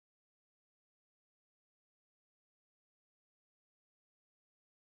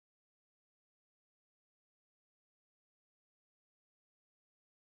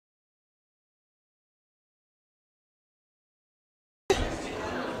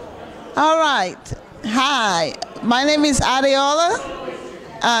All right. Hi, my name is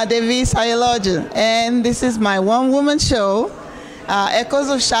Adeola Davies Aiyeloja, and this is my one-woman show, Echoes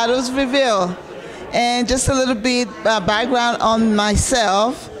of Shadows Reveal. And just a little bit background on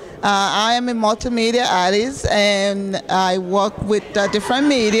myself. I am a multimedia artist, and I work with different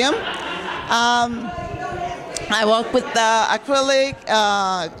medium. I work with acrylic,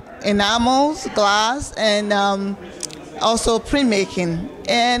 enamels, glass, and also printmaking.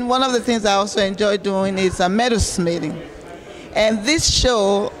 And one of the things I also enjoy doing is metal smithing. And this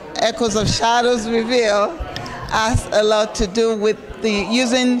show, Echoes of Shadows Reveal, has a lot to do with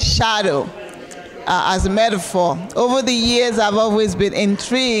using shadow as a metaphor. Over the years, I've always been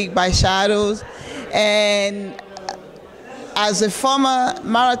intrigued by shadows. And as a former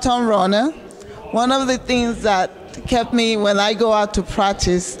marathon runner, one of the things that kept me when I go out to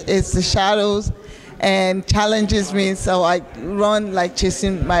practice is the shadows and challenges me, so I run like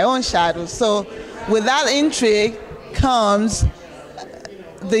chasing my own shadows. So with that intrigue comes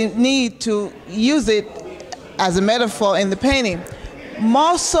the need to use it as a metaphor in the painting.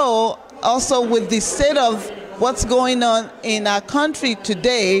 More so also with the state of what's going on in our country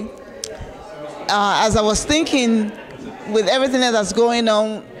today, as I was thinking with everything that's going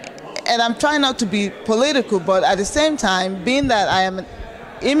on, and I'm trying not to be political, but at the same time, being that I am an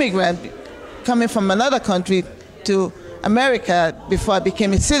immigrant coming from another country to America before I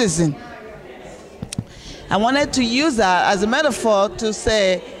became a citizen, I wanted to use that as a metaphor to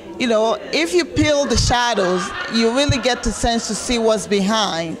say, you know, if you peel the shadows, you really get the sense to see what's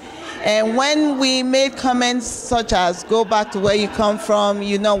behind. And when we made comments such as, go back to where you come from,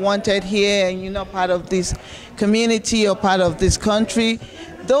 you're not wanted here, and you're not part of this community or part of this country,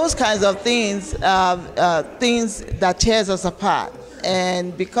 those kinds of things, things that tears us apart.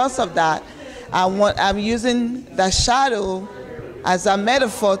 And because of that, I'm using the shadow as a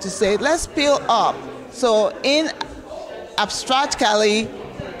metaphor to say, let's peel up. So in abstractly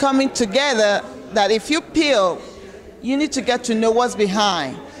coming together, that if you peel, you need to get to know what's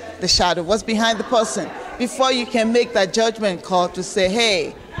behind the shadow, what's behind the person, before you can make that judgment call to say,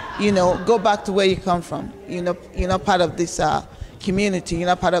 hey, you know, go back to where you come from. You know, you're not part of this community, you're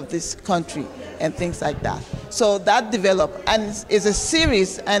not part of this country, and things like that. So that developed, and it's a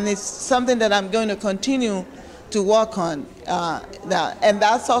series, and it's something that I'm going to continue to work on. And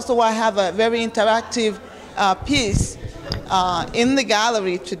that's also why I have a very interactive piece in the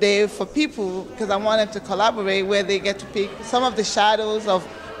gallery today for people, because I want them to collaborate, where they get to pick some of the shadows of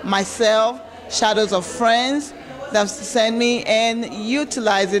myself, shadows of friends that send me, and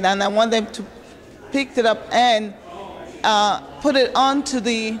utilize it, and I want them to pick it up and put it onto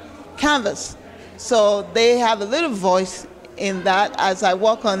the canvas. So they have a little voice in that as I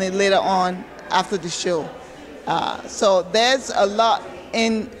work on it later on after the show. So there's a lot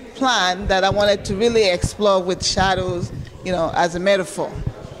in plan that I wanted to really explore with shadows, you know, as a metaphor.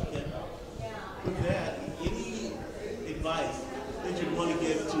 With that, any advice that you want to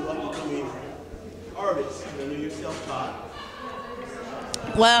give to up-and-coming artists? I know you're self-taught.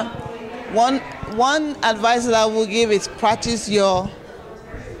 Well, one advice that I will give is practice your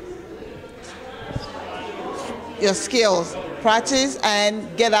skills. Practice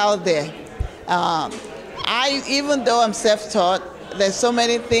and get out there. Even though I'm self-taught, there's so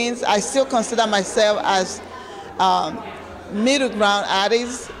many things, I still consider myself as middle ground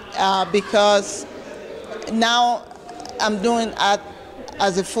artist because now I'm doing art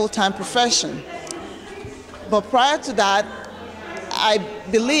as a full-time profession. But prior to that, I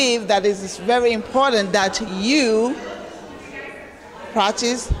believe that it is very important that you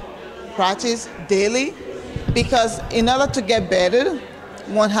practice daily, because in order to get better,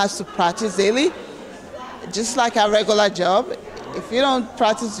 one has to practice daily. Just like a regular job, if you don't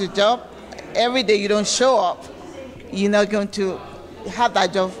practice your job every day, you don't show up, you're not going to have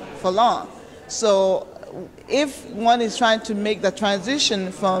that job for long. So if one is trying to make the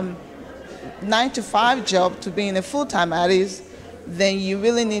transition from 9-to-5 job to being a full-time artist, then you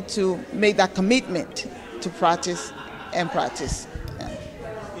really need to make that commitment to practice and practice. Yeah.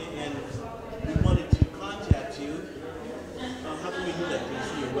 And we wanted to contact you. How can we do that? Can you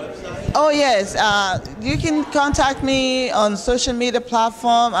see your website? Oh yes, you can contact me on social media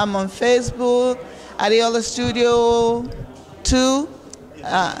platform. I'm on Facebook, Adeola Studio 2,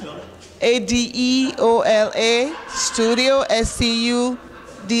 Adeola Studio, SCUDIO.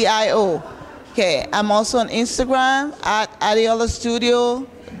 Okay, I'm also on Instagram at Adeola Studio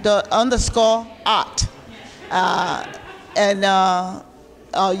 _art.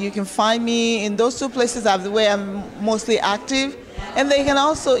 You can find me in those two places where I'm mostly active. And they can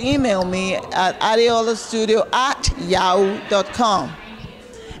also email me at adeolastudio@yahoo.com.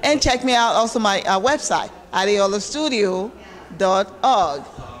 And check me out also my website, adeolastudio.org.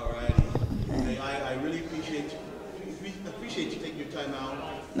 All righty. Hey, I really appreciate you taking your time out.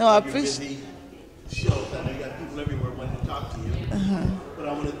 No, I Your appreciate. busy shows. I know you got people everywhere wanting to talk to you. But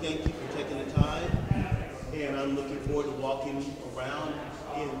I want to thank you for taking the time, and I'm looking forward to walking around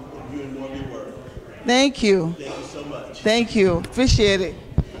and viewing more of your work. Thank you. Thank you so much. Thank you. Appreciate it.